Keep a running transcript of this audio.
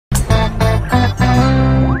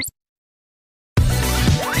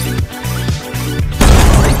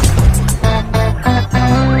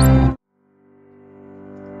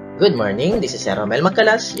Good morning, this is Romel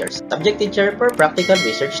Magcalas, your subject teacher for Practical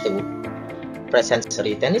Research 2. Presents a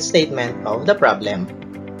written statement of the problem.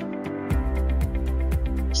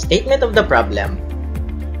 Statement of the problem.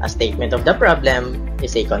 A statement of the problem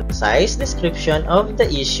is a concise description of the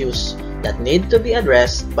issues that need to be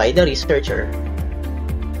addressed by the researcher.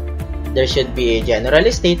 There should be a general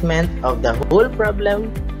statement of the whole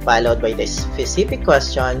problem followed by the specific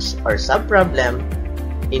questions or sub-problem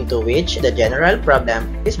into which the general problem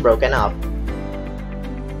is broken up.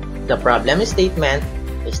 The problem statement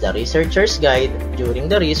is the researcher's guide during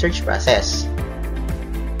the research process.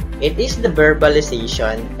 It is the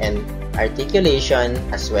verbalization and articulation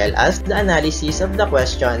as well as the analysis of the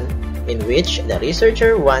question in which the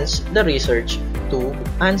researcher wants the research to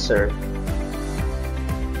answer.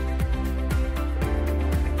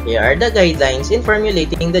 Here are the guidelines in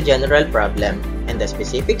formulating the general problem and the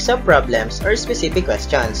specific sub-problems or specific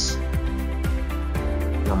questions.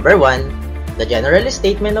 Number 1. The general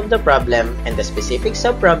statement of the problem and the specific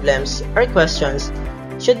sub-problems or questions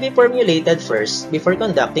should be formulated first before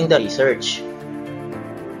conducting the research.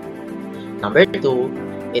 Number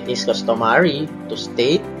 2. It is customary to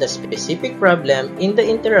state the specific problem in the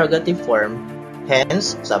interrogative form,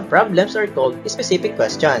 hence sub-problems are called specific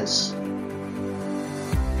questions.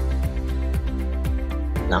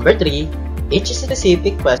 Number 3. Each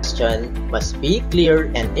specific question must be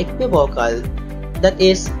clear and equivocal, that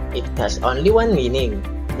is, it has only one meaning.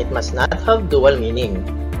 It must not have dual meaning.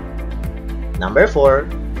 Number 4.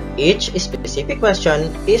 Each specific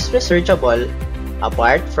question is researchable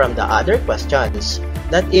apart from the other questions.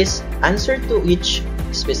 That is, answer to each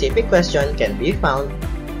specific question can be found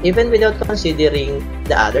even without considering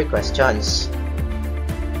the other questions.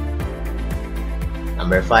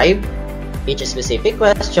 Number 5. Each specific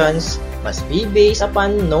questions must be based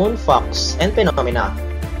upon known facts and phenomena.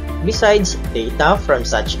 Besides data from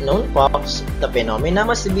such known facts, the phenomena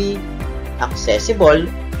must be accessible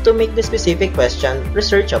to make the specific question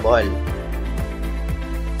researchable.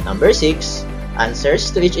 Number 6. Answers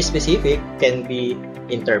to each specific can be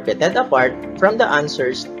interpreted apart from the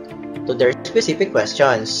answers to their specific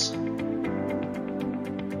questions.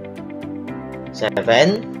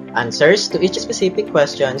 7. Answers to each specific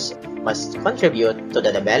questions must contribute to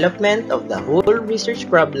the development of the whole research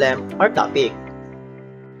problem or topic.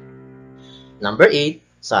 Number 8.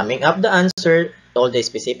 Summing up the answer to all the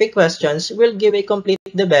specific questions will give a complete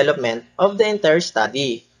development of the entire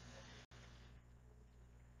study.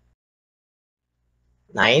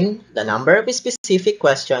 9. The number of specific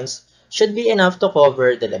questions should be enough to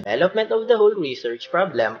cover the development of the whole research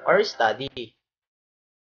problem or study.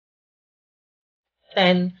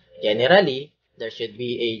 10. Generally, there should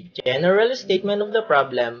be a general statement of the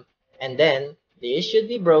problem, and then these should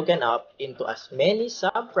be broken up into as many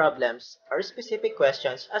sub-problems or specific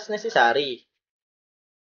questions as necessary.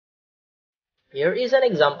 Here is an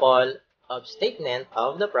example of statement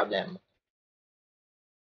of the problem.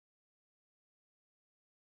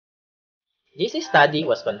 This study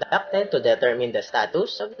was conducted to determine the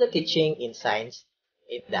status of the teaching in science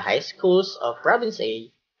in the high schools of Province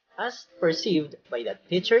A as perceived by the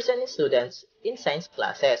teachers and students in science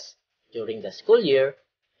classes during the school year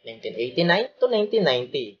 1989 to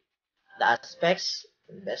 1990. The aspects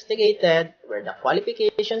investigated were the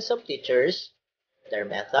qualifications of teachers, their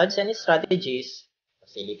methods and strategies,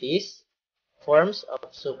 facilities, forms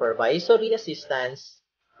of supervisory assistance,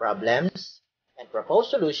 problems, and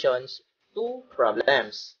proposed solutions to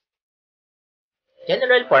problems.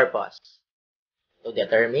 General purpose: to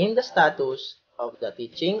determine the status of the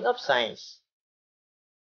teaching of science.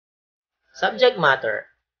 Subject matter: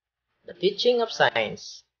 the teaching of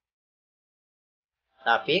science.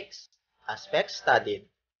 Topics: aspects studied.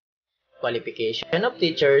 Qualification of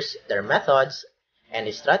teachers, their methods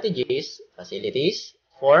and strategies, facilities,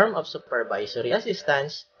 form of supervisory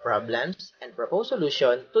assistance, problems, and proposed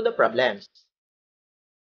solution to the problems.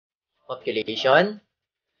 Population: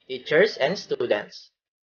 teachers and students.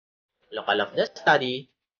 Local of the study: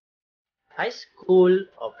 High School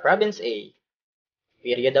of Province A.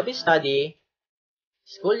 Period of study: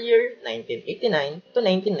 school year 1989 to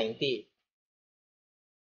 1990.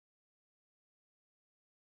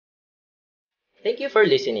 Thank you for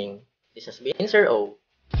listening. This has been Sir O.